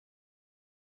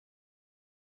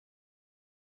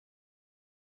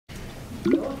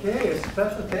Okay, it's a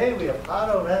special day. We have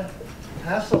Hado van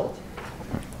Hasselt.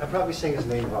 I'm probably saying his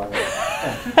name wrong.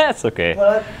 That's okay.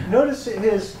 But notice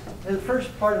his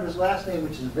first part of his last name,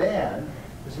 which is Van,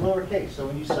 is lowercase. So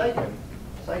when you cite him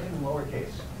lowercase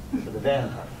for the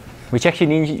Van part. Which actually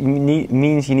means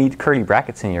you need curly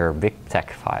brackets in your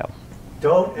BibTeX file.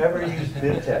 Don't ever use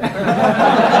BibTeX.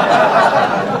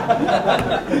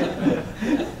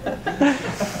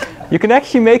 You can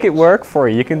actually make it work for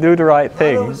you. You can do the right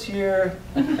thing. Hado was here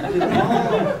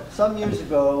some years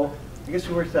ago. I guess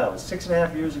we worked it out.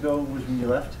 6.5 years ago was when you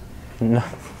left? No,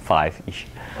 5-ish.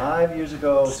 5 years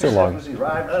ago. Still long. Was he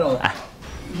arrived? I don't know.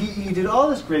 He did all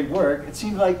this great work. It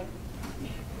seemed like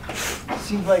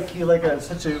he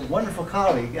such a wonderful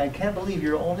colleague. I can't believe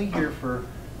you're only here for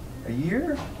a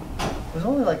year. It was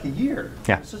only like a year.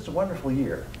 Yeah. It was just a wonderful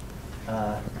year.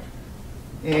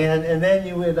 And then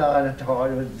you went on to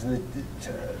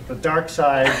the dark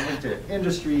side, into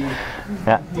industry,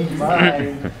 Yeah.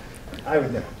 mine. I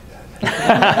would never do that.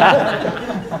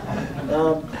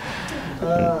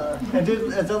 And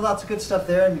did lots of good stuff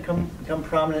there and become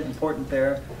prominent, important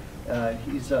there.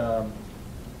 He's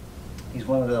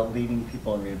one of the leading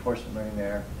people in reinforcement learning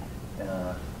there.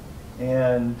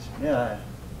 And yeah,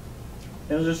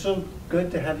 it was just so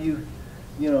good to have you,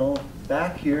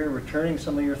 back here, returning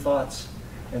some of your thoughts.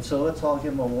 And so let's all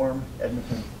give him a warm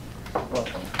Edmonton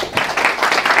welcome.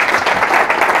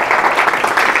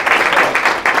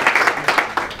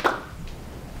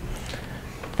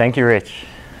 Thank you, Rich.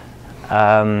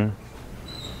 Yeah,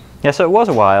 so it was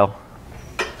a while.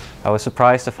 I was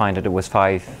surprised to find that it was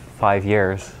five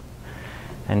years.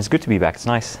 And it's good to be back. It's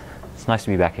nice. It's nice to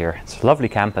be back here. It's a lovely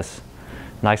campus.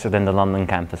 Nicer than the London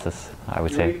campuses, I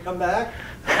would say. Ready to come back?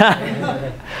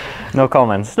 No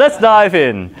comments. Let's dive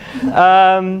in.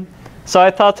 So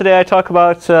I thought today I'd talk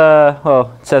about,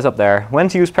 well, it says up there, when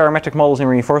to use parametric models in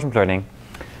reinforcement learning.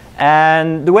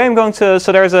 And the way I'm going to,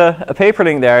 so there's a paper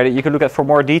link there that you can look at for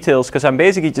more details, because I'm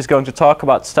basically just going to talk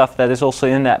about stuff that is also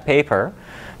in that paper.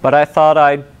 But I thought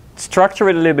I'd structure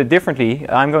it a little bit differently.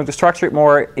 I'm going to structure it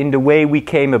more in the way we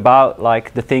came about,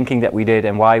 like the thinking that we did,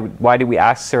 and why did we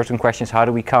ask certain questions, how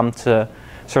do we come to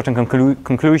certain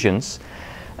conclusions.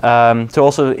 So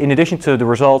also, in addition to the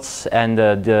results and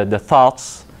the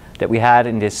thoughts that we had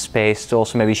in this space, to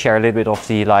also maybe share a little bit of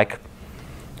the, like,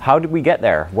 how did we get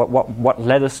there? What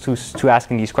led us to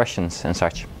asking these questions and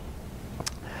such?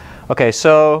 Okay,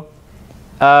 so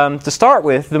to start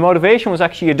with, the motivation was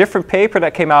actually a different paper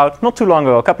that came out not too long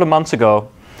ago, a couple of months ago.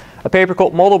 A paper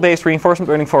called Model-Based Reinforcement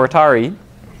Learning for Atari.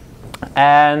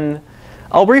 And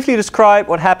I'll briefly describe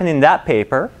what happened in that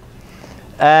paper.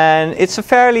 And it's a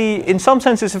fairly, in some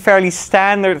sense, it's a fairly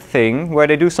standard thing where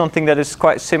they do something that is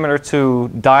quite similar to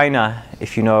Dyna,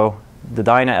 if you know the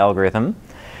Dyna algorithm.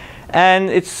 And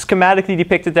it's schematically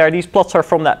depicted there. These plots are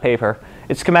from that paper.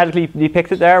 It's schematically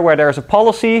depicted there where there's a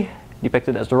policy,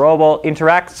 depicted as the robot,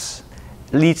 interacts,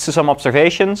 leads to some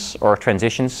observations or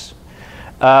transitions.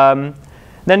 Then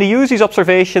they use these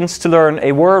observations to learn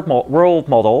a world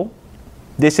model.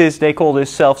 This is, they call this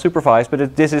self-supervised,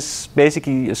 but this is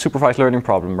basically a supervised learning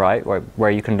problem, right? Where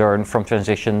you can learn from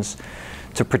transitions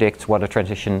to predict what a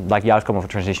transition, like the outcome of a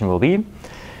transition will be.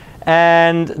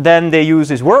 And then they use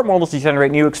these world models to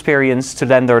generate new experience to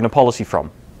then learn a policy from.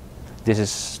 This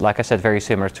is, like I said, very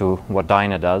similar to what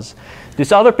Dyna does.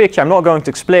 This other picture I'm not going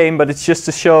to explain, but it's just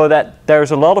to show that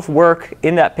there's a lot of work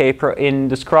in that paper in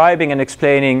describing and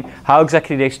explaining how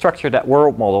exactly they structure that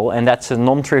world model, and that's a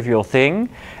non-trivial thing.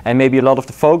 And maybe a lot of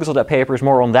the focus of that paper is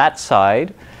more on that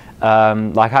side.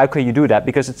 Like, how can you do that?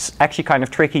 Because it's actually kind of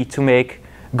tricky to make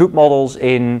good models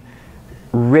in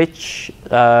rich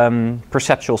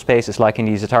perceptual spaces, like in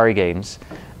these Atari games.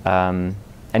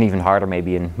 And even harder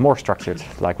maybe in more structured,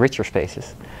 like richer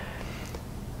spaces.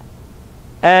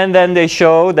 And then they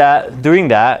show that doing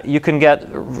that, you can get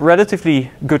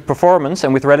relatively good performance.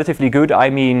 And with relatively good, I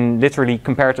mean literally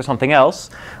compared to something else,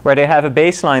 where they have a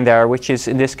baseline there, which is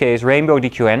in this case Rainbow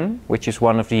DQN, which is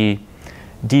one of the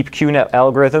deep QNet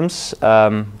algorithms,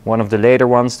 one of the later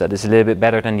ones that is a little bit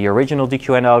better than the original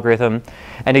DQN algorithm.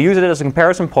 And they use it as a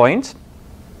comparison point,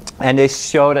 and they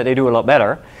show that they do a lot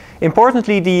better.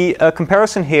 Importantly, the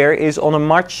comparison here is on a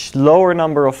much lower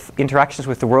number of interactions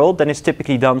with the world than is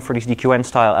typically done for these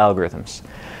DQN-style algorithms.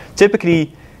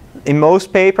 Typically, in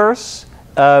most papers,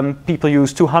 people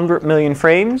use 200 million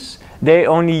frames. They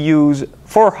only use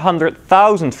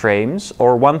 400,000 frames,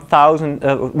 or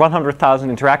 100,000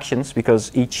 interactions,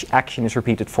 because each action is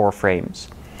repeated 4 frames.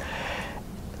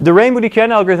 The Rainbow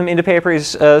DQN algorithm in the paper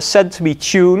is said to be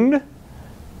tuned,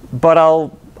 but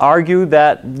I'll argue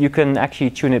that you can actually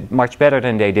tune it much better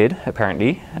than they did,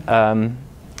 apparently.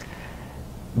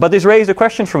 But this raised a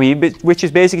question for me, which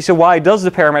is basically, so why does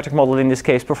the parametric model in this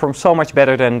case perform so much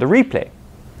better than the replay?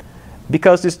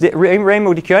 Because this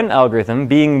rainbow DQN algorithm,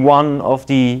 being one of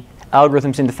the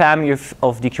algorithms in the family of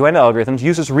DQN algorithms,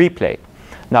 uses replay.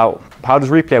 Now, how does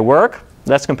replay work?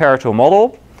 Let's compare it to a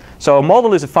model. So a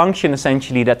model is a function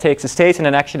essentially that takes a state and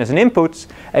an action as an input,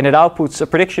 and it outputs a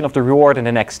prediction of the reward in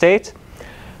the next state.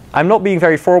 I'm not being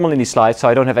very formal in these slides, so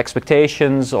I don't have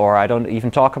expectations, or I don't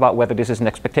even talk about whether this is an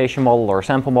expectation model or a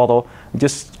sample model. I'm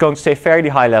just going to stay fairly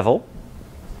high level.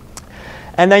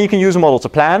 And then you can use a model to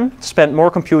plan, spend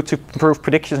more compute to improve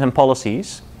predictions and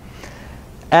policies.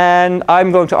 And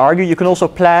I'm going to argue you can also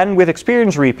plan with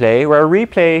experience replay, where a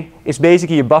replay is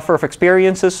basically a buffer of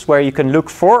experiences where you can look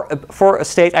for a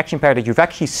state action pair that you've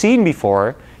actually seen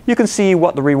before. You can see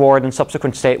what the reward and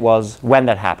subsequent state was when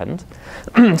that happened.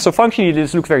 So functionally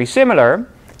this looks very similar.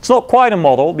 It's not quite a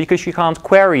model because you can't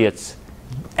query it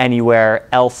anywhere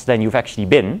else than you've actually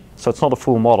been. So it's not a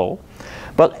full model.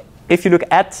 But if you look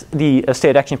at the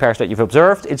state action pairs that you've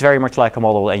observed, it's very much like a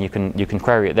model, and you can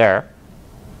query it there.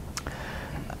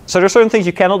 So there are certain things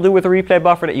you cannot do with a replay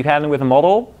buffer that you can do with a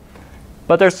model.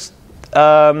 But there's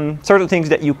certain things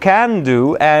that you can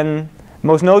do, and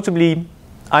most notably,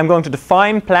 I'm going to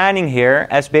define planning here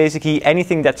as basically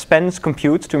anything that spends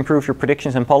compute to improve your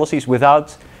predictions and policies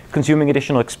without consuming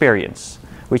additional experience,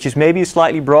 which is maybe a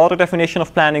slightly broader definition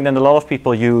of planning than a lot of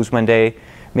people use when they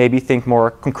maybe think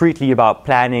more concretely about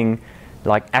planning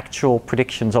like actual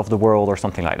predictions of the world or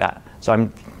something like that. So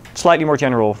I'm slightly more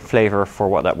general flavor for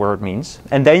what that word means.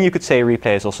 And then you could say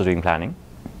replay is also doing planning.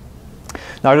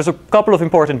 Now there's a couple of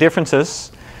important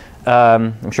differences.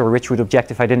 I'm sure Rich would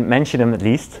object if I didn't mention them at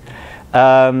least.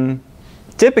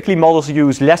 Typically models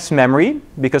use less memory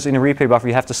because in a replay buffer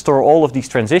you have to store all of these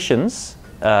transitions,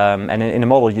 and in a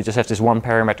model you just have this one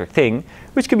parametric thing,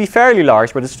 which can be fairly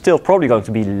large, but it's still probably going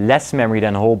to be less memory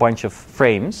than a whole bunch of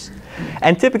frames.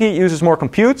 And typically it uses more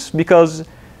compute because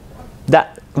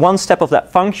that one step of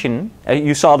that function,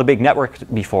 you saw the big network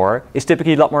before, is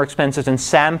typically a lot more expensive than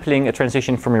sampling a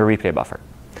transition from your replay buffer.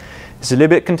 It's a little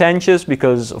bit contentious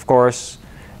because, of course,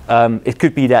 it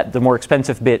could be that the more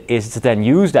expensive bit is to then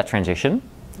use that transition,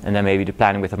 and then maybe the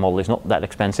planning with the model is not that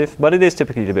expensive, but it is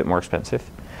typically a bit more expensive.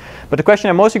 But the question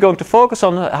I'm mostly going to focus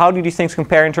on, how do these things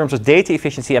compare in terms of data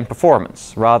efficiency and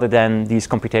performance, rather than these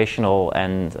computational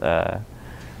and,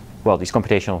 well, these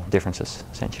computational differences,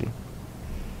 essentially.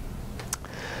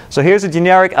 So here's a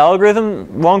generic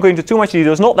algorithm. Won't go into too much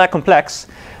detail. It's not that complex,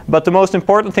 but the most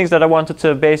important things that I wanted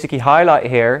to basically highlight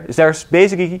here is there's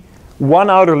basically one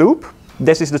outer loop.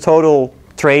 This is the total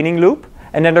training loop.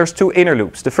 And then there's two inner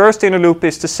loops. The first inner loop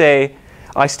is to say,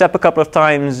 I step a couple of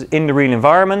times in the real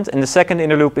environment. And the second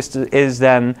inner loop is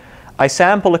then, I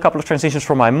sample a couple of transitions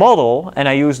from my model, and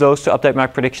I use those to update my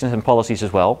predictions and policies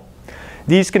as well.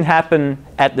 These can happen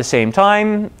at the same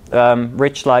time.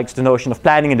 Rich likes the notion of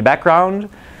planning in the background.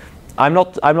 I'm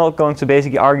not going to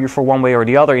basically argue for one way or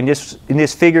the other. In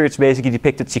this figure, it's basically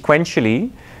depicted sequentially.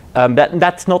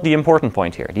 That's not the important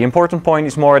point here. The important point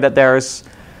is more that there's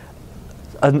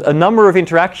a number of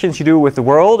interactions you do with the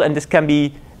world, and this can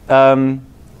be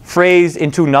phrased in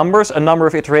two numbers, a number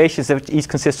of iterations that each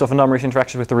consists of a number of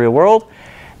interactions with the real world.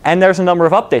 And there's a number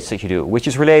of updates that you do, which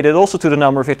is related also to the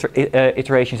number of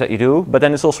iterations that you do, but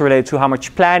then it's also related to how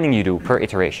much planning you do per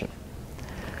iteration.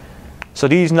 So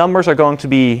these numbers are going to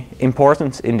be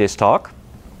important in this talk.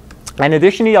 And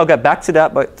additionally, I'll get back to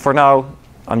that, but for now,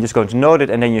 I'm just going to note it,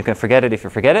 and then you can forget it if you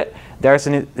forget it. There's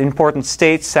an important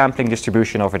state sampling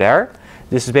distribution over there.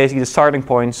 This is basically the starting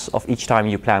points of each time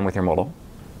you plan with your model.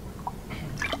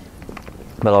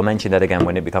 But I'll mention that again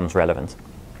when it becomes relevant.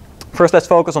 First, let's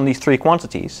focus on these three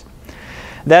quantities.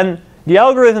 Then, the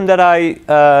algorithm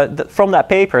that from that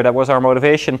paper, that was our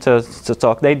motivation to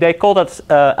talk, they call that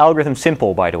algorithm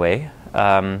simple, by the way.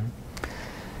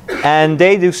 And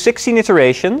they do 16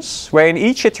 iterations, where in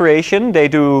each iteration they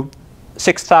do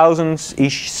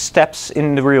 6,000-ish steps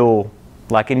in the real,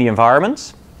 like in the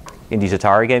environment, in these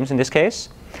Atari games in this case.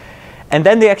 And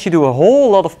then they actually do a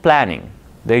whole lot of planning.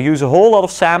 They use a whole lot of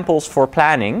samples for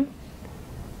planning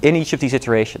in each of these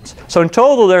iterations. So in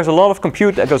total there's a lot of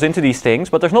compute that goes into these things,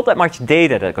 but there's not that much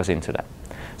data that goes into that.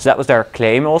 So that was their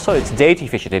claim also. It's data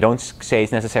efficient. They don't say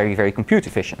it's necessarily very compute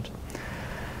efficient.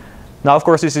 Now of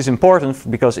course this is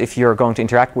important because if you're going to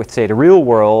interact with, say, the real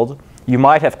world, you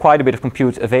might have quite a bit of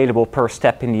compute available per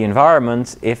step in the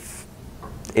environment if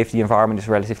the environment is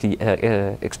relatively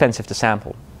expensive to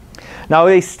sample. Now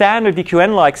a standard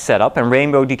DQN-like setup, and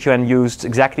Rainbow DQN used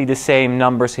exactly the same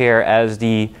numbers here as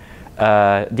the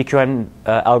DQN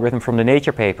algorithm from the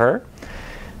Nature paper.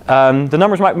 The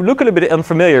numbers might look a little bit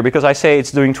unfamiliar because I say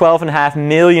it's doing 12.5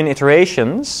 million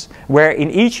iterations, where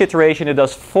in each iteration it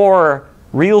does 4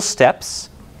 real steps,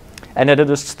 and then it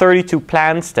does 32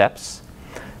 planned steps.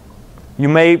 You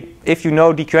may, if you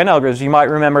know DQN algorithms, you might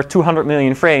remember 200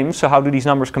 million frames. So how do these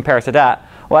numbers compare to that?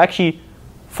 Well, actually,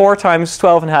 4 times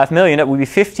 12.5 million, that would be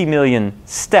 50 million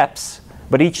steps,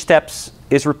 but each step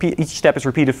is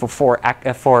repeated for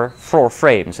 4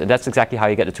 frames, and that's exactly how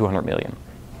you get the 200 million.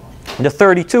 The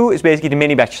 32 is basically the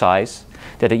mini batch size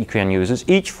that the EQN uses.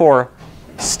 Each 4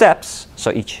 steps,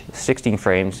 so each 16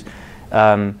 frames,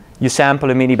 you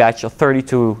sample a mini batch of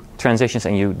 32 transitions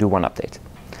and you do one update.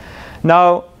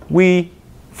 Now,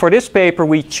 for this paper,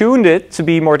 we tuned it to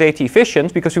be more data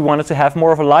efficient because we wanted to have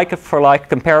more of a like-for-like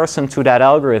comparison to that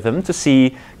algorithm to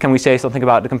see, can we say something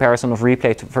about the comparison of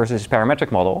replay versus parametric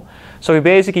model. So we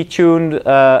basically tuned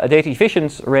a data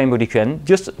efficient rainbow DQN,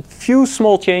 just a few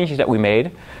small changes that we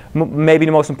made. Maybe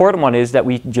the most important one is that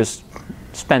we just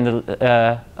spend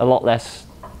a lot less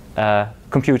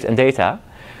compute and data,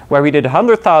 where we did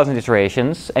 100,000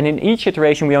 iterations, and in each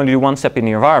iteration we only do 1 step in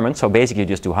the environment, so basically you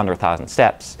just do 100,000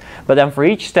 steps. But then for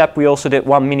each step we also did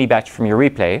 1 mini batch from your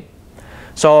replay.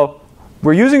 So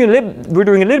we're doing a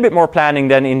little bit more planning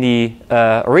than in the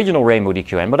original Rainbow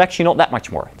DQN, but actually not that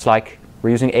much more. It's like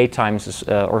we're using 8 times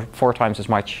or 4 times as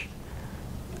much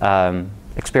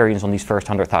experience on these first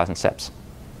 100,000 steps.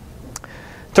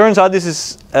 Turns out this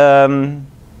is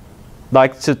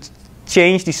like to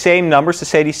change the same numbers, to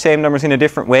say these same numbers in a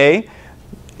different way.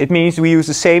 It means we use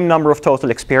the same number of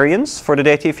total experience for the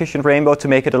data efficient rainbow to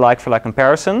make it a like-for-like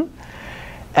comparison.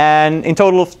 And in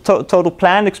total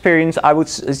planned experience, I would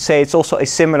say it's also a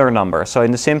similar number. So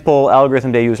in the simple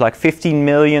algorithm, they use like 15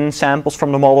 million samples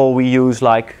from the model. We use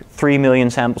like 3 million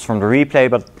samples from the replay,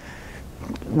 but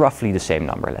roughly the same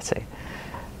number, let's say.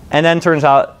 And then turns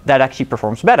out that actually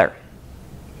performs better.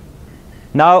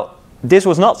 Now, this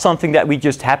was not something that we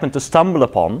just happened to stumble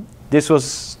upon. This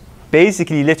was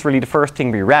basically literally the first thing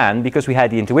we ran because we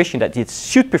had the intuition that it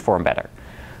should perform better.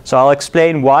 So I'll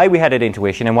explain why we had that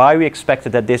intuition and why we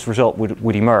expected that this result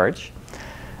would emerge.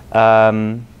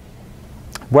 Whereas,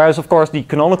 of course, the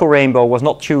canonical rainbow was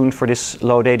not tuned for this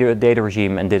low data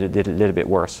regime and did it a little bit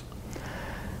worse.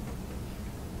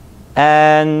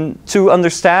 And to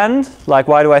understand, like,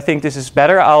 why do I think this is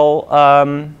better,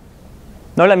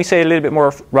 let me say a little bit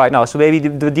more right now. So maybe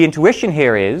the intuition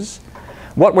here is,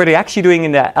 what were they actually doing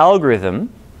in that algorithm,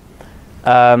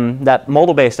 that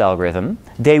model-based algorithm?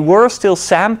 They were still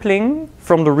sampling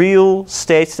from the real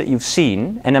states that you've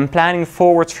seen and then planning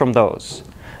forwards from those.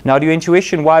 Now the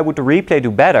intuition, why would the replay do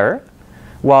better,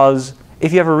 was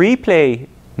if you have a replay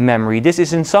memory, this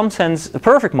is in some sense a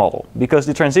perfect model because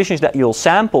the transitions that you'll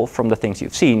sample from the things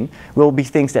you've seen will be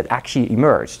things that actually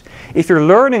emerged. If you're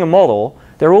learning a model,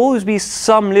 there will always be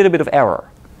some little bit of error.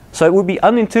 So it would be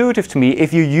unintuitive to me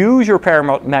if you use your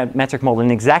parametric model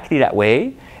in exactly that way.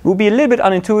 It would be a little bit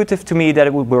unintuitive to me that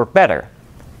it would work better.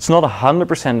 It's not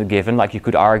 100% a given, like you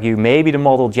could argue. Maybe the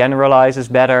model generalizes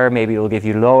better, maybe it will give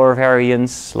you lower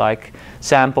variance, like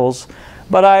samples.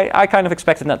 But I kind of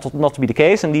expected that not to be the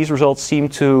case, and these results seem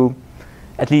to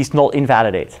at least not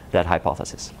invalidate that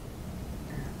hypothesis.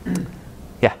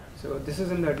 Yeah? So this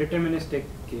is in the deterministic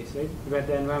case, right? Where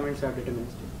the environments are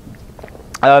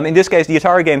deterministic. In this case, the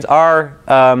Atari games are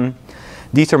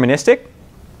deterministic,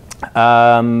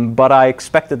 but I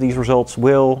expect that these results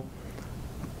will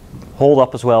hold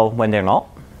up as well when they're not.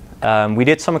 We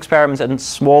did some experiments in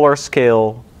smaller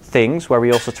scale things where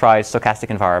we also tried stochastic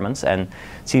environments, and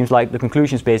it seems like the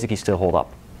conclusions basically still hold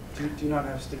up. Do you not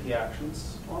have sticky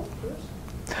actions on this?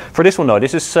 For this one, no.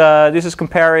 This is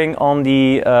comparing on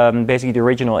the basically the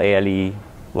original ALE,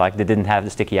 like they didn't have the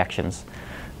sticky actions.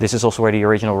 This is also where the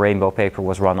original Rainbow paper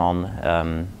was run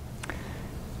on.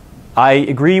 I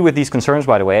agree with these concerns,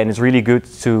 by the way, and it's really good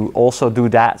to also do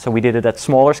that. So we did it at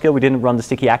smaller scale. We didn't run the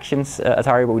sticky actions at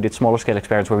Atari, but we did smaller scale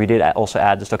experiments where we did also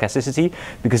add the stochasticity,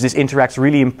 because this interacts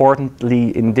really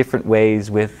importantly in different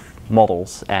ways with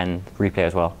models and replay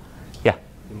as well. Yeah?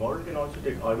 The model can also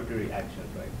take arbitrary actions,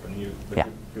 right? When you're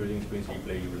using experience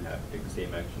replay, you will have to take the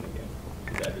same action again.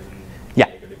 So that doesn't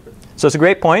make a difference. So it's a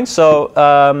great point. So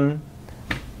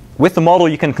with the model,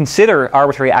 you can consider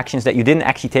arbitrary actions that you didn't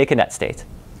actually take in that state.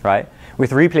 Right?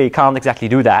 With replay, you can't exactly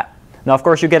do that. Now, of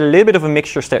course, you get a little bit of a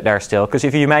mixture there still, because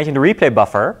if you imagine the replay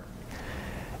buffer,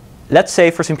 let's say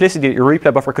for simplicity, your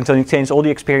replay buffer contains all the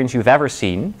experience you've ever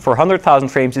seen. For 100,000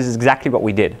 frames, this is exactly what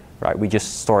we did. Right? We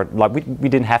just stored, like, we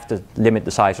didn't have to limit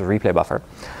the size of the replay buffer.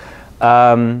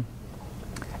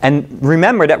 And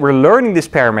remember that we're learning this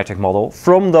parametric model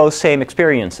from those same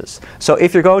experiences. So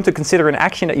if you're going to consider an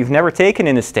action that you've never taken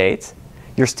in a state,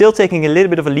 you're still taking a little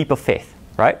bit of a leap of faith,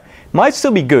 right? Might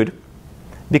still be good,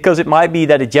 because it might be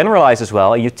that it generalizes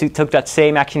well, and you took that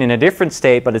same action in a different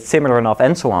state, but it's similar enough,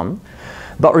 and so on.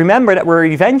 But remember that we're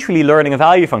eventually learning a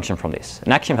value function from this,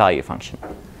 an action value function.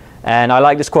 And I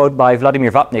like this quote by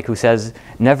Vladimir Vapnik, who says,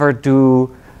 never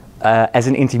do as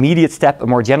an intermediate step a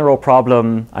more general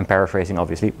problem, I'm paraphrasing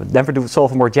obviously, but never do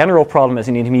solve a more general problem as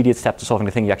an intermediate step to solving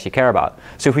the thing you actually care about.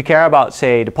 So if we care about,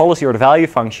 say, the policy or the value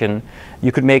function,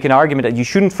 you could make an argument that you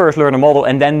shouldn't first learn a model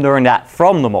and then learn that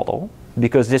from the model,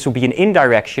 because this will be an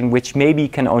indirection which maybe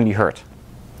can only hurt.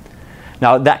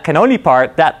 Now that can only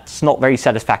part, that's not very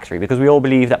satisfactory, because we all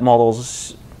believe that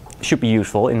models should be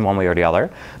useful in one way or the other.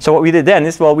 So what we did then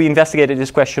is, well, we investigated this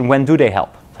question, when do they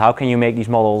help? How can you make these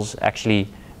models actually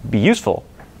be useful?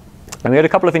 And we had a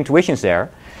couple of intuitions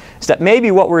there. Is that maybe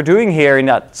what we're doing here in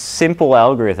that simple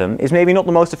algorithm is maybe not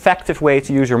the most effective way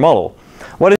to use your model.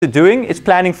 What is it doing? It's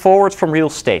planning forwards from real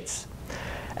states.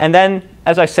 And then,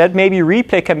 as I said, maybe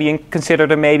replay can be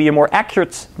considered maybe a more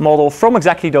accurate model from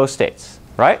exactly those states,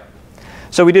 right?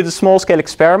 So we did a small scale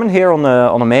experiment here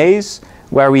on a maze,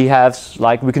 where we have,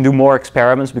 like, we can do more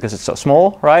experiments because it's so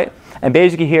small, right? And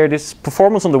basically here, this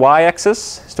performance on the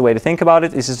y-axis is the way to think about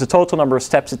it. This is the total number of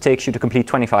steps it takes you to complete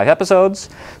 25 episodes.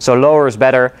 So lower is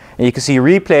better. And you can see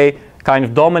replay kind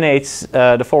of dominates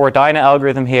the forward dyna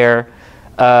algorithm here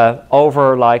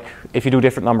over, like, if you do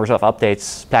different numbers of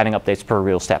updates, planning updates per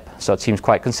real step. So it seems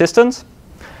quite consistent.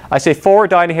 I say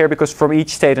forward dyna here because from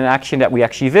each state and action that we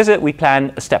actually visit, we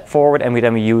plan a step forward, and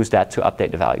then we use that to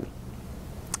update the value.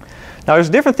 Now there's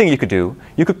a different thing you could do.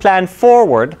 You could plan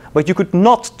forward, but you could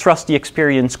not trust the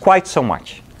experience quite so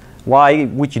much. Why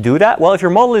would you do that? Well, if your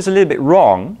model is a little bit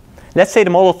wrong, let's say the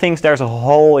model thinks there's a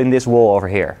hole in this wall over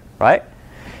here, right?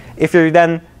 If you're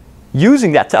then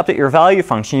using that to update your value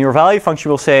function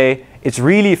will say, it's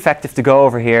really effective to go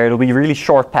over here. It'll be a really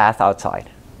short path outside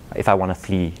if I want to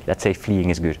flee. Let's say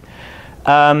fleeing is good.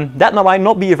 That might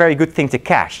not be a very good thing to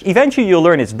cache. Eventually you'll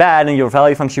learn it's bad, and your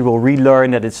value function will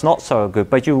relearn that it's not so good,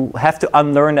 but you have to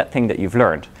unlearn that thing that you've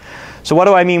learned. So what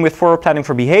do I mean with forward planning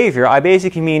for behavior? I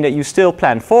basically mean that you still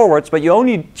plan forwards, but you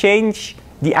only change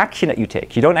the action that you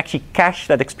take. You don't actually cache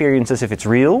that experience as if it's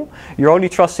real. You're only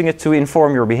trusting it to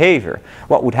inform your behavior.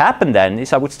 What would happen then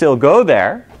is I would still go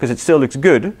there, because it still looks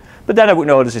good, but then I would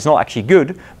notice it's not actually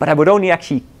good, but I would only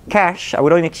actually cache, I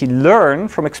would only actually learn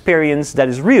from experience that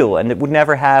is real, and it would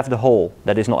never have the hole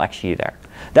that is not actually there.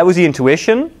 That was the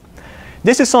intuition.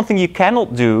 This is something you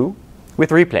cannot do with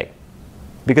replay,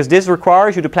 because this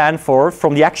requires you to plan forward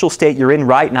from the actual state you're in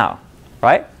right now,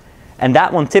 right? And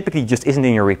that one typically just isn't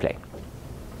in your replay.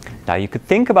 Now you could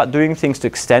think about doing things to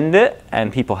extend it,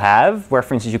 and people have, where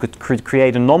for instance you could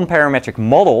create a non-parametric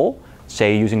model,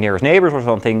 say using nearest neighbors or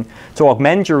something, to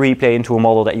augment your replay into a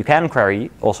model that you can query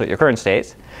also at your current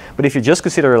state. But if you just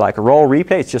consider like a raw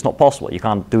replay, it's just not possible. You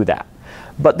can't do that.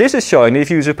 But this is showing that if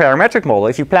you use a parametric model,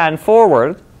 if you plan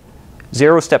forward,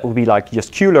 0 step will be like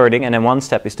just Q-learning, and then 1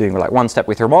 step is doing like 1 step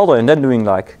with your model, and then doing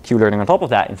like Q-learning on top of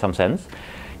that in some sense.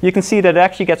 You can see that it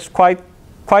actually gets quite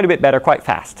a bit better quite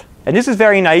fast. And this is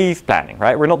very naive planning,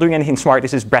 right? We're not doing anything smart.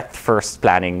 This is breadth first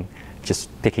planning, just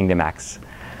picking the max.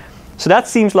 So that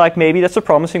seems like maybe that's a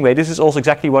promising way. This is also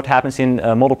exactly what happens in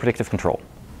model predictive control.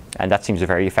 And that seems a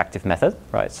very effective method,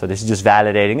 right? So this is just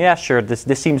validating, yeah, sure,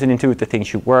 this seems an intuitive thing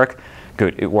should work.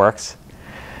 Good, it works.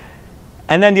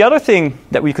 And then the other thing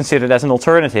that we considered as an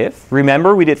alternative,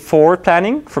 remember we did forward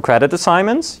planning for credit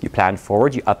assignments. You plan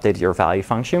forward, you update your value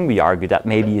function. We argued that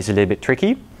maybe is a little bit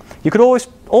tricky. You could always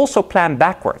also plan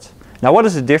backwards. Now what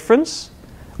is the difference?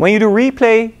 When you do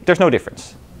replay, there's no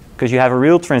difference, because you have a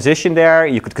real transition there.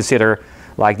 You could consider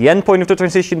like the endpoint of the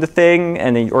transition the thing,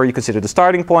 and then, or you consider the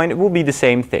starting point. It will be the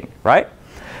same thing, right?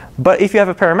 But if you have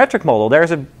a parametric model,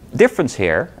 there's a difference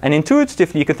here. And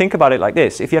intuitively, you can think about it like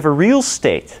this. If you have a real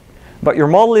state, but your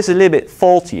model is a little bit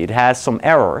faulty, it has some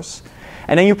errors,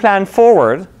 and then you plan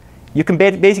forward, you can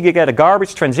basically get a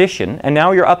garbage transition, and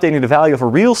now you're updating the value of a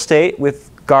real state with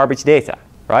garbage data,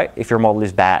 right? If your model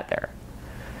is bad there.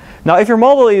 Now, if your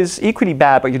model is equally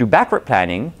bad, but you do backward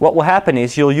planning, what will happen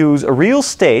is you'll use a real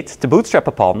state to bootstrap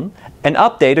upon and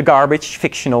update a garbage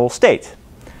fictional state.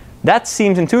 That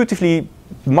seems intuitively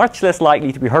much less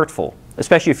likely to be hurtful,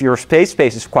 especially if your space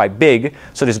is quite big,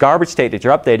 so this garbage state that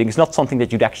you're updating is not something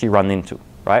that you'd actually run into,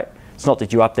 right? It's not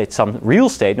that you update some real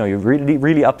state, no, you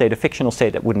really update a fictional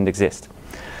state that wouldn't exist.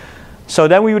 So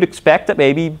then we would expect that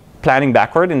maybe planning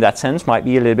backward in that sense might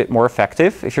be a little bit more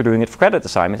effective if you're doing it for credit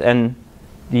assignments. And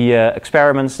the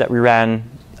experiments that we ran,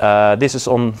 this is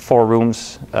on 4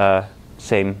 rooms,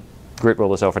 same grid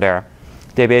rule as over there.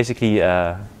 They basically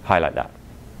highlight that.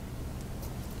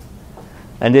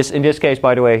 And this, in this case,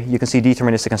 by the way, you can see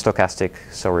deterministic and stochastic,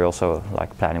 so we're also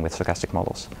like planning with stochastic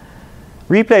models.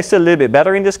 Replay is still a little bit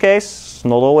better in this case.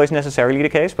 Not always necessarily the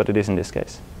case, but it is in this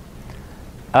case.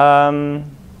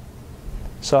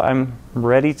 So I'm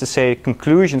ready to say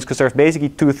conclusions, because there's basically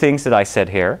two things that I said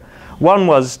here. One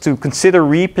was to consider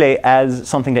replay as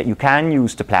something that you can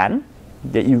use to plan.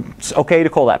 It's okay to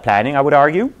call that planning, I would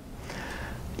argue.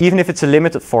 Even if it's a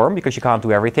limited form, because you can't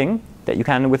do everything that you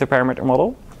can with a parametric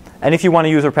model. And if you want to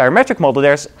use a parametric model,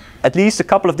 there's at least a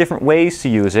couple of different ways to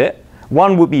use it.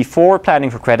 One would be for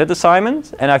planning for credit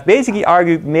assignment, and I've basically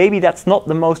argued maybe that's not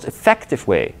the most effective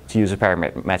way to use a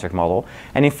parametric model.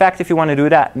 And in fact, if you want to do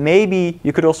that, maybe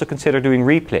you could also consider doing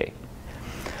replay.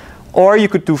 Or you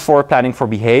could do for planning for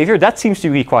behavior. That seems to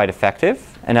be quite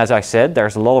effective. And as I said,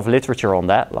 there's a lot of literature on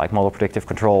that, like model predictive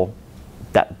control,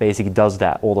 that basically does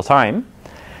that all the time.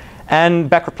 And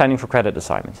backward planning for credit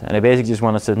assignment. And I basically just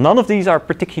wanted to, none of these are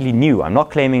particularly new. I'm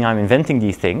not claiming I'm inventing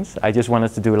these things. I just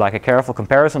wanted to do like a careful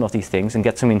comparison of these things and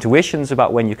get some intuitions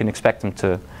about when you can expect them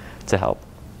to help.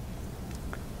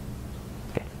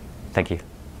 Okay, thank you.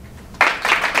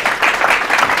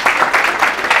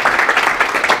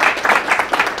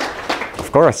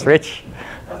 Of course, Rich.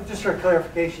 Just for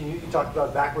clarification, you talked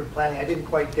about backward planning. I didn't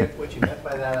quite get what you meant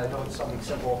by that. I know it's something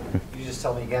simple. You just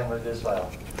tell me again what it is, Lyle.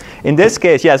 In this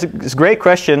case, yeah, it's a great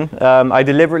question. I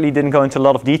deliberately didn't go into a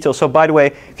lot of detail. So by the way,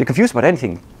 if you're confused about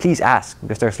anything, please ask,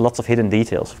 because there's lots of hidden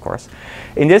details, of course.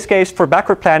 In this case, for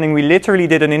backward planning, we literally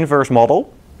did an inverse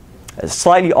model, a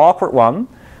slightly awkward one,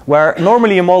 where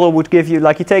normally a model would give you,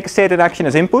 like you take a state and action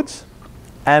as inputs,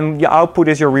 and your output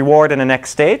is your reward in the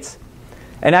next state.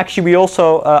 And actually, we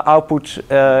also output,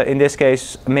 in this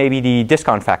case, maybe the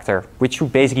discount factor, which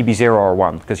should basically be 0 or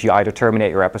 1, because you either terminate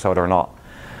your episode or not.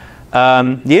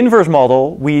 The inverse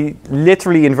model, we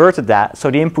literally inverted that.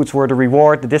 So the inputs were the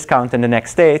reward, the discount, and the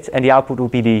next state. And the output would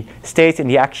be the state and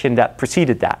the action that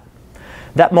preceded that.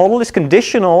 That model is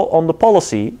conditional on the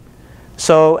policy.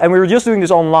 So, and we were just doing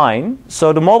this online.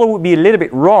 So the model would be a little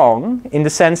bit wrong in the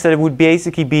sense that it would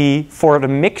basically be for the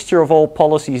mixture of all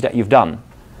policies that you've done.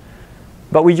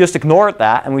 But we just ignored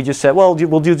that, and we just said, well,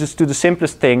 we'll just do the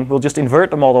simplest thing. We'll just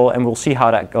invert the model, and we'll see how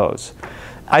that goes.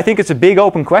 I think it's a big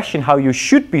open question how you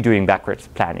should be doing backwards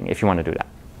planning if you want to do that.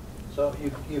 So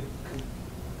you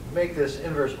make this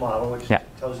inverse model, which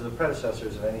tells you the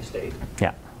predecessors of any state.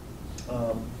 Yeah.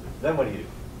 Then what do you do?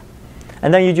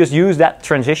 And then you just use that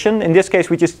transition. In this case,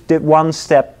 we just did one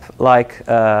step, like,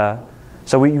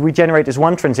 so we generate this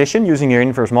one transition using your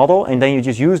inverse model, and then you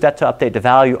just use that to update the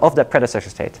value of that predecessor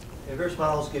state. Inverse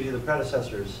models give you the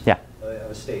predecessors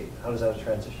of a state. How does that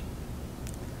transition?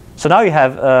 So now you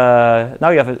have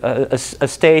a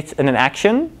state and an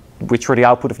action, which were the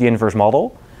output of the inverse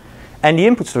model, and the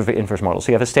inputs of the inverse model.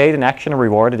 So you have a state, an action, a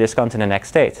reward, a discount, and the next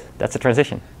state. That's a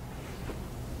transition.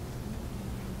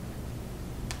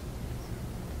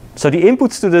 So the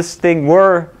inputs to this thing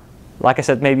were, like I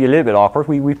said, maybe a little bit awkward.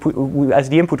 As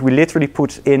the input, we literally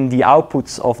put in the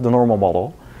outputs of the normal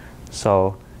model.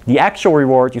 So the actual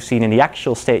reward you've seen and the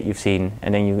actual state you've seen,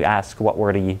 and then you ask what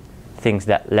were the things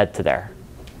that led to there.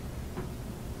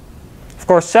 Of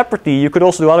course, separately, you could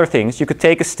also do other things. You could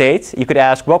take a state. You could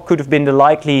ask what could have been the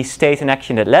likely state and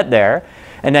action that led there.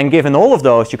 And then given all of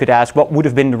those, you could ask what would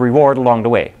have been the reward along the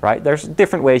way, right? There's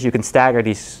different ways you can stagger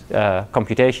these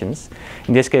computations.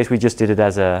 In this case, we just did it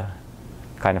as a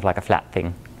kind of like a flat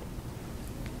thing.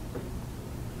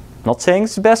 Not saying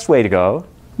it's the best way to go,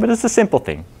 but it's a simple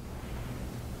thing.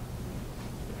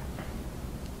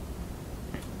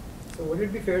 So would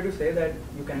it be fair to say that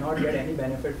you cannot get any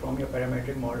benefit from your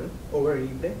parametric model over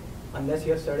replay unless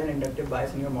you have certain inductive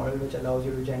bias in your model which allows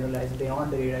you to generalize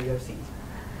beyond the data you have seen?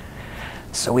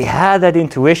 So we had that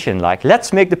intuition, like,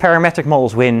 let's make the parametric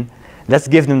models win. Let's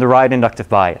give them the right inductive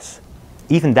bias.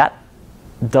 Even that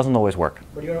doesn't always work.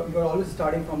 But you're always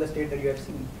starting from the state that you have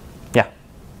seen. Yeah.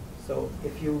 So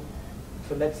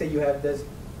let's say you have this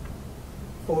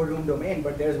 4-room domain,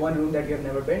 but there's one room that you have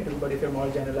never been to, but if your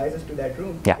model generalizes to that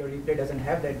room, your replay doesn't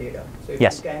have that data. So if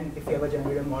you have a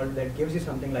generative model that gives you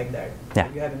something like that,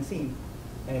 that you haven't seen,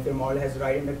 and if your model has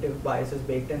right inductive biases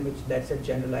baked in, which that's a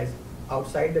generalized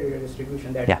outside the data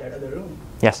distribution, that other room,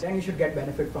 then you should get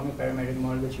benefit from a parametric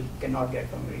model, which you cannot get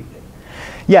from a replay.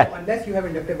 Yeah. So unless you have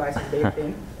inductive biases baked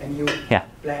in and you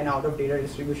plan out of data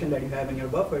distribution that you have in your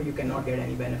buffer, you cannot get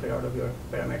any benefit out of your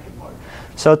parametric model.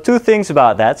 So two things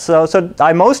about that. So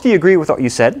I mostly agree with what you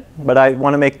said, but I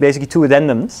want to make basically two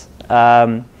addendums.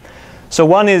 So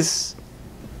one is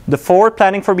the forward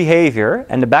planning for behavior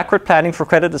and the backward planning for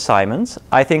credit assignments,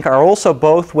 I think, are also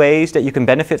both ways that you can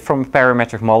benefit from a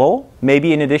parametric model,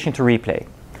 maybe in addition to replay.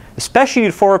 especially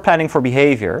the forward planning for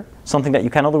behavior, something that you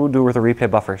cannot do with the replay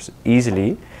buffers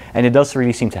easily, and it does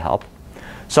really seem to help.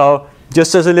 So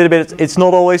just as a little bit, it's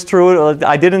not always true.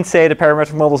 I didn't say the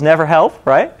parametric models never help,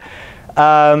 right?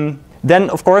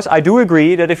 Then, of course, I do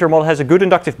agree that if your model has a good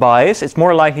inductive bias, it's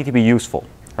more likely to be useful,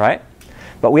 right?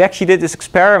 But we actually did this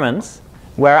experiment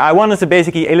where I wanted to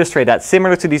basically illustrate that.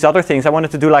 Similar to these other things, I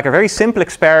wanted to do like a very simple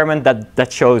experiment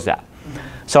that shows that.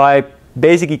 So I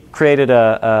basically created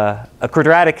a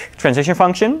quadratic transition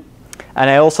function, and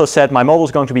I also said my model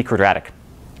is going to be quadratic.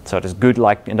 So it is good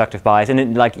like inductive bias,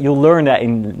 and like you'll learn that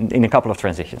in a couple of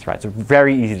transitions, right? So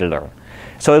very easy to learn.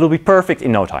 So it'll be perfect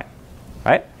in no time,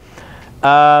 right?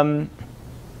 And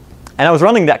I was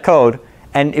running that code,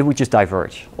 and it would just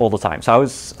diverge all the time. So I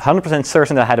was 100%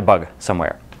 certain that I had a bug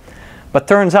somewhere. But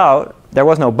turns out there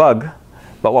was no bug.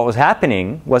 But what was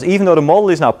happening was, even though the model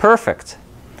is now perfect,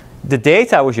 the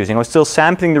data I was using, I was still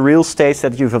sampling the real states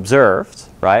that you've observed,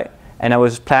 right? And I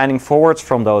was planning forwards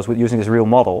from those with using this real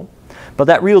model. But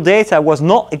that real data was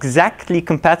not exactly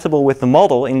compatible with the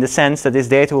model, in the sense that this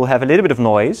data will have a little bit of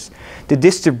noise. The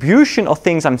distribution of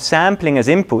things I'm sampling as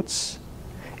inputs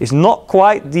is not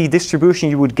quite the distribution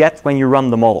you would get when you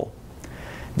run the model.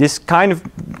 This kind of,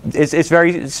 it's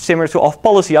very similar to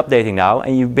off-policy updating now,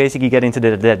 and you basically get into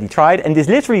the deadly triad, and this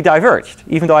literally diverged,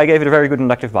 even though I gave it a very good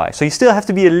inductive bias. So you still have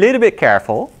to be a little bit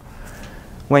careful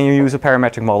when you use a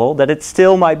parametric model, that it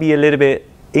still might be a little bit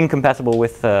incompatible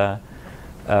with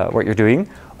what you're doing.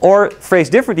 Or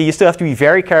phrased differently, you still have to be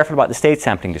very careful about the state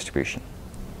sampling distribution,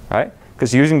 right?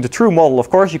 Because using the true model,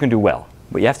 of course, you can do well.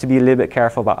 But you have to be a little bit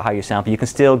careful about how you sample. You can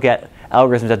still get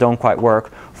algorithms that don't quite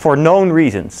work for known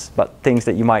reasons, but things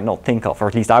that you might not think of, or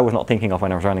at least I was not thinking of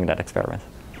when I was running that experiment.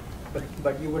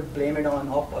 But you would blame it on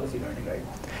off-policy learning, right?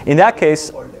 In that case,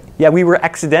 yeah, we were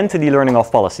accidentally learning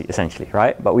off policy, essentially,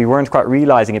 right? But we weren't quite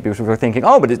realizing it, because we were thinking,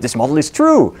 oh, but this model is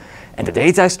true, and the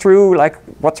data is true, like,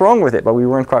 what's wrong with it? But we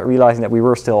weren't quite realizing that we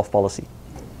were still off policy.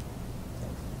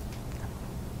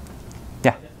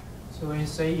 Yeah? So when you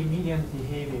say immediate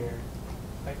behavior,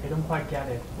 I don't quite get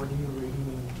it. What do you really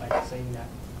mean by saying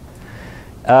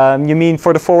that? You mean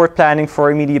for the forward planning for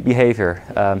immediate behavior?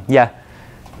 Yeah,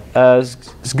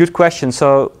 it's a good question.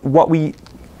 So what we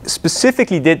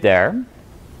specifically did there,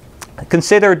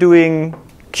 consider doing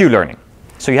Q-learning.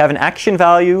 So you have an action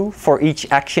value for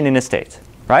each action in a state,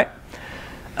 right?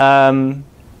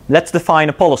 Let's define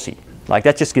a policy. Like,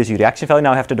 that just gives you the action value.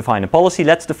 Now I have to define a policy.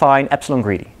 Let's define epsilon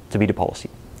greedy to be the policy.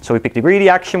 So we pick the greedy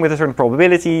action with a certain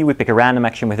probability. We pick a random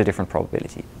action with a different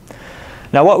probability.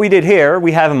 Now what we did here,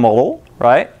 we have a model,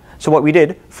 right? So what we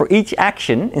did, for each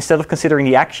action, instead of considering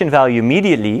the action value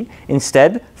immediately,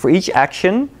 instead, for each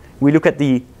action, we look at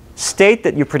the state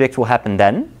that you predict will happen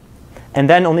then. And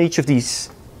then on each of these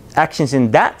actions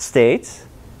in that state,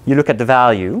 you look at the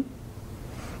value.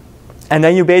 And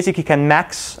then you basically can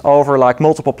max over like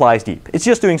multiple plies deep. It's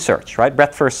just doing search, right?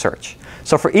 Breadth first search.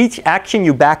 So for each action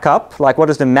you back up, like, what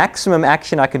is the maximum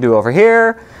action I can do over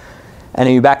here? And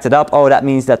then you backed it up. Oh, that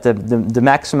means that the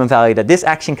maximum value that this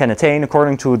action can attain,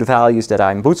 according to the values that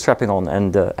I'm bootstrapping on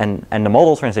and the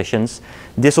model transitions,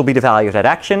 this will be the value of that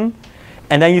action.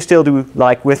 And then you still do,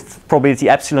 like with probability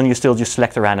epsilon, you still just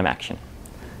select a random action.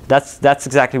 That's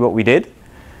exactly what we did.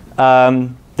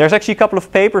 There's actually a couple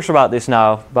of papers about this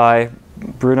now by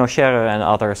Bruno Scherer and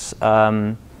others.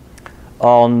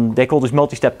 They call this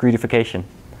multi-step greedification,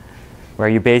 where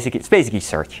you it's basically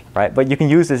search, right? But you can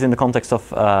use this in the context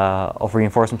of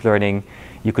reinforcement learning.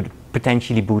 You could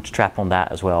potentially bootstrap on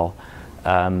that as well.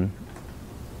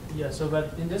 Yeah, so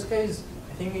but in this case,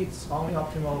 I think it's only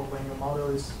optimal when your model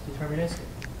is deterministic.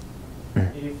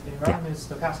 If the environment is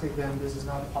stochastic, then this is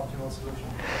not an optimal solution.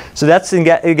 So that's,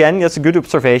 again, that's a good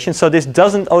observation. So this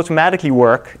doesn't automatically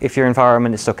work if your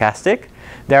environment is stochastic.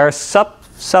 There are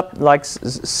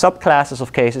subclasses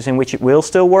of cases in which it will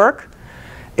still work.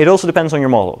 It also depends on your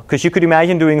model, because you could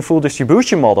imagine doing a full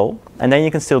distribution model, and then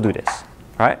you can still do this,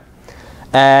 right?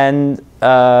 And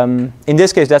in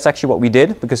this case, that's actually what we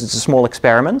did, because it's a small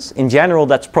experiment. In general,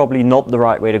 that's probably not the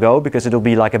right way to go, because it'll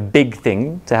be like a big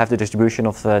thing to have the distribution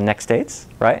of the next states,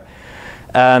 right?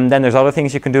 Then there's other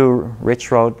things you can do.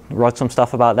 Rich wrote some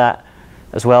stuff about that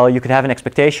as well. You could have an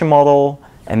expectation model,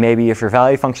 and maybe if your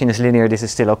value function is linear, this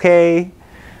is still okay.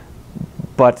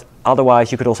 But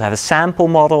otherwise, you could also have a sample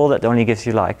model that only gives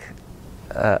you like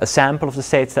a sample of the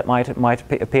states that might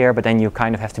appear, but then you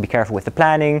kind of have to be careful with the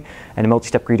planning, and the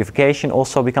multi-step greedification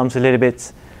also becomes a little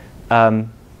bit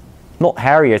not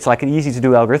hairier. It's like easy to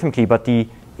do algorithmically, but the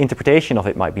interpretation of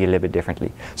it might be a little bit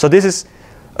differently. So this is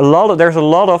there's a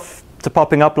lot of to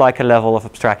popping up like a level of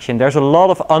abstraction. There's a lot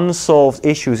of unsolved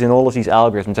issues in all of these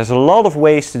algorithms. There's a lot of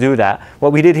ways to do that.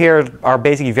 What we did here are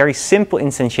basically very simple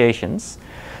instantiations.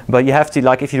 But you have to,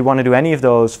 like, if you want to do any of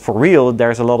those for real,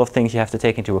 there's a lot of things you have to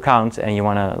take into account, and you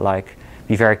want to, like,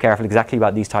 be very careful exactly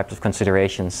about these types of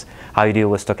considerations, how you deal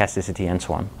with stochasticity and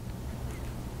so on.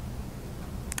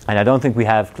 And I don't think we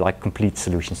have, like, complete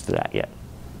solutions to that yet.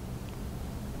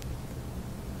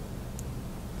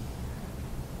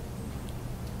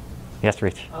 Yes,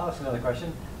 Rich? I'll ask another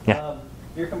question. Yeah.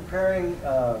 You're comparing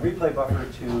replay buffer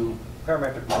to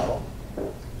parametric model.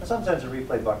 Sometimes a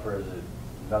replay buffer is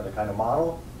another kind of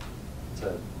model. It's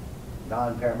a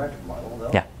non-parametric model,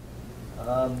 though. Yeah.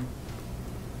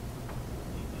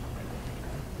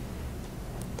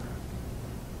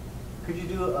 Could you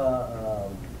do, I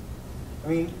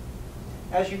mean,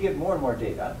 as you get more and more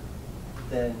data,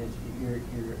 then your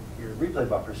replay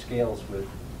buffer scales with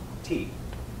t.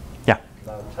 Yeah.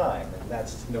 Amount of time, and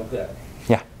that's no good.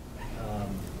 Yeah.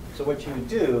 So what you would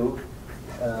do,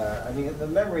 I mean, the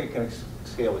memory can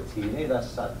scale with t. Maybe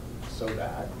that's not so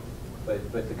bad,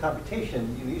 but the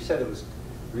computation, you said it was,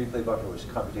 the replay buffer was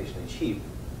computationally cheap,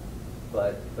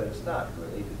 but it's not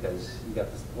really, because you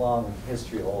got this long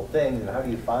history of old things, and how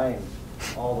do you find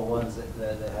all the ones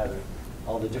that have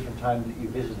all the different times that you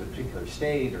visited a particular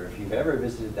state, or if you've ever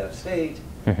visited that state,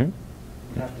 Mm-hmm.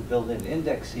 you have to build in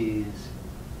indexes,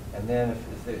 and then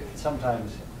if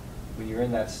sometimes when you're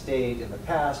in that state in the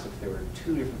past, if there were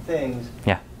two different things,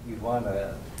 Yeah. you'd want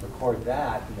to record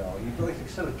that, you'd really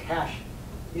sort of cache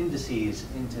indices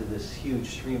into this huge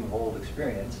stream of old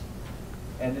experience.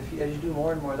 And as you do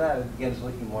more and more of that, it begins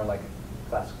looking more like a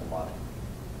classical model.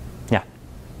 Yeah.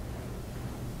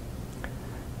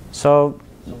 So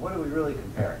what are we really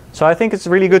comparing? So I think it's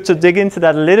really good to dig into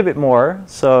that a little bit more.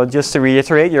 So just to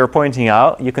reiterate, you're pointing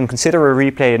out, you can consider a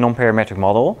replay a non-parametric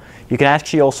model. You can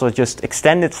actually also just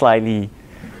extend it slightly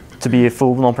to be a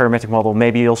full non-parametric model,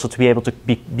 maybe also to be able to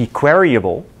be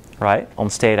queryable, right, on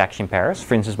state action pairs,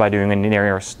 for instance, by doing a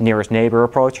nearest neighbor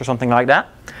approach or something like that.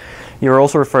 You're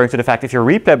also referring to the fact if your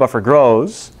replay buffer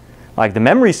grows, like the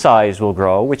memory size will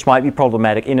grow, which might be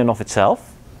problematic in and of itself.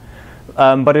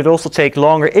 But it also takes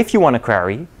longer if you want to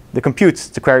query. The compute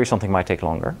to query something might take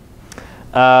longer.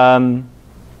 And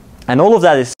all of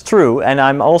that is true. And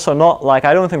I'm also not like,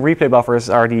 I don't think replay buffers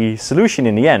are the solution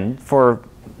in the end for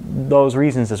those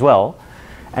reasons as well.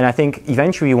 And I think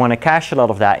eventually you want to cache a lot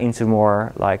of that into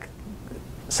more like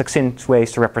succinct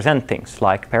ways to represent things,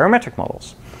 like parametric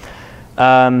models.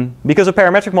 Because a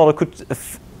parametric model could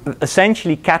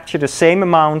essentially capture the same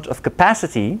amount of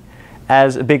capacity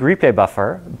as a big replay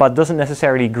buffer, but doesn't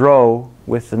necessarily grow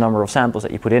with the number of samples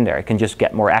that you put in there. It can just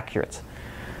get more accurate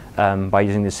by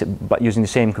using the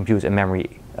same compute and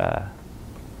memory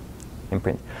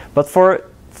imprint. But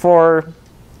for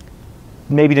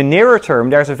maybe the nearer term,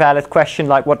 there's a valid question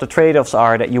like what the trade-offs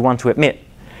are that you want to admit.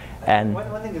 And one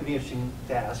thing that would be interesting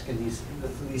to ask in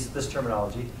this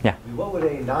terminology, yeah. I mean, what would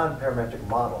a non-parametric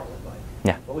model look like?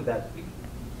 Yeah. What would that be?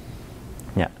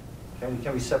 Yeah.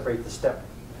 Can we separate the step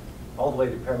all the way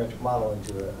to parametric model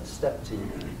into a step to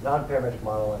non-parametric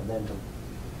model and then to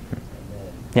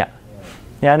yeah.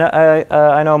 Yeah, and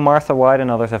I know Martha White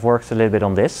and others have worked a little bit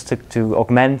on this to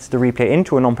augment the replay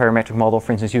into a non-parametric model,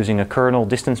 for instance, using a kernel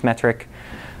distance metric.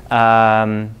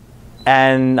 And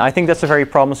I think that's a very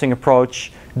promising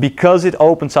approach because it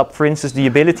opens up, for instance, the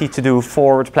ability to do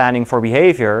forward planning for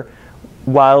behavior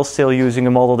while still using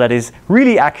a model that is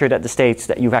really accurate at the states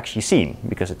that you've actually seen,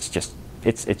 because it's just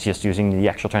using the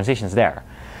actual transitions there.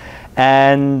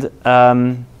 And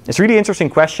it's a really interesting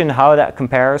question how that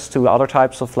compares to other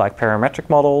types of like parametric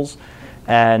models,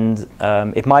 and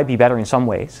it might be better in some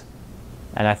ways.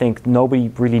 And I think nobody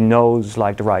really knows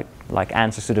like the right like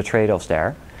answers to the trade-offs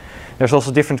there. There's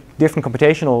also different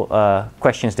computational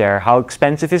questions there. How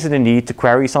expensive is it indeed to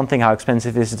query something? How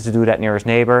expensive is it to do that nearest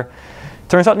neighbor?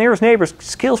 Turns out nearest neighbors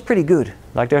scales pretty good.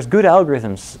 Like there's good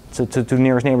algorithms to do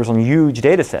nearest neighbors on huge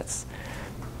data sets.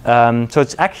 So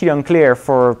it's actually unclear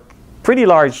for pretty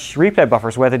large replay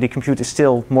buffers whether the compute is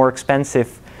still more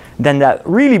expensive than that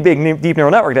really big deep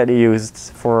neural network that they used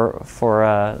for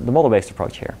the model-based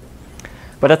approach here.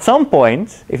 But at some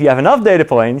point, if you have enough data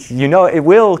points, you know it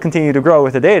will continue to grow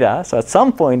with the data. So at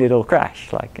some point, it'll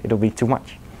crash. Like it'll be too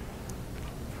much.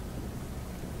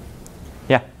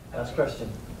 Yeah. Last question.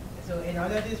 So in all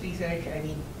of this research, I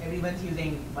mean, everyone's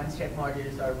using one-step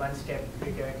models or one-step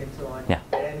returns and so on. Yeah.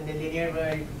 Whereas in the linear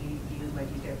world, we use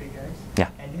multi-step returns. Yeah.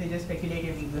 And this is just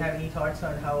speculative. Do you have any thoughts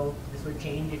on how this would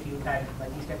change if you had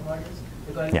multi-step models?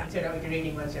 Because yeah. instead of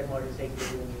iterating one-step models, like you're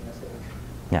doing in a search.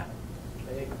 Yeah.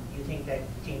 Do you think that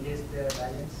changes the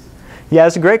balance? Yeah,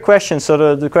 it's a great question.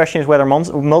 So the question is whether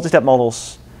multi-step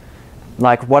models,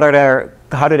 like what are their,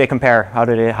 how do they compare? How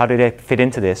do they fit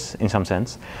into this in some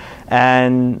sense?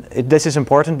 And this is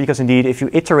important because indeed, if you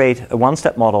iterate a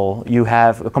one-step model, you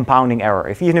have a compounding error.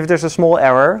 Even if there's a small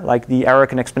error, like the error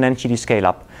can exponentially scale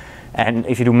up. And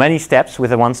if you do many steps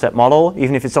with a one-step model,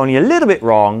 even if it's only a little bit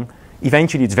wrong,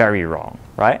 eventually it's very wrong,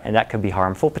 right? And that can be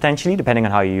harmful potentially, depending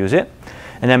on how you use it.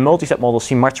 And then multi-step models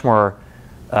seem much more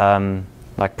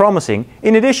like promising.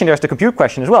 In addition, there's the compute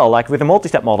question as well. Like with a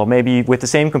multi-step model, maybe with the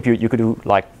same compute, you could do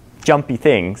like jumpy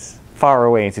things far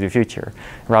away into the future,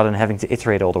 rather than having to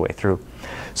iterate all the way through.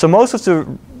 So most of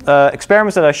the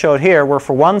experiments that I showed here were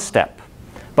for one step,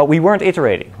 but we weren't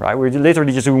iterating, right? We were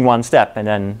literally just doing one step and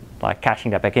then like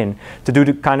caching that back in to do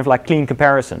the kind of like clean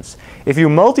comparisons. If you do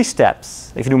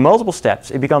multi-steps, if you do multiple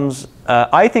steps, it becomes,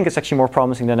 I think it's actually more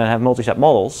promising than I have multi-step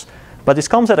models, but this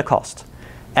comes at a cost.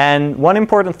 And one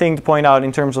important thing to point out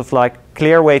in terms of like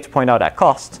clear way to point out that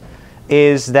cost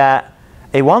is that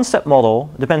a one-step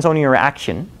model depends only on your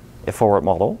action, a forward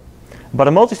model, but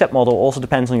a multi-step model also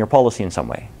depends on your policy in some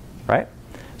way, right?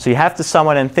 So you have to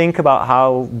somewhat then think about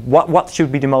how, what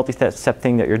should be the multi-step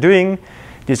thing that you're doing.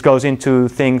 This goes into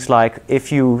things like,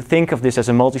 if you think of this as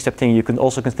a multi-step thing, you can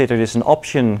also consider this an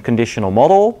option conditional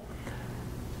model.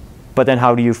 But then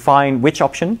how do you find which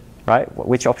option, right?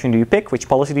 Which option do you pick? Which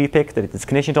policy do you pick that it's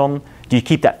conditioned on? Do you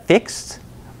keep that fixed?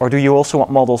 Or do you also want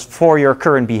models for your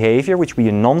current behavior, which would be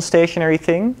a non-stationary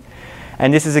thing?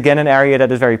 And this is again an area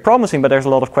that is very promising, but there's a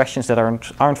lot of questions that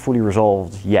aren't fully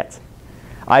resolved yet.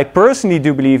 I personally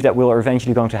do believe that we're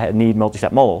eventually going to need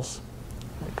multi-step models,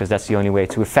 because that's the only way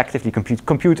to effectively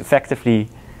compute effectively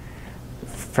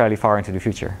fairly far into the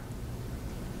future.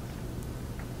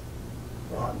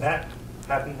 Well, on that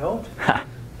happy note,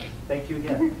 thank you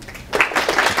again.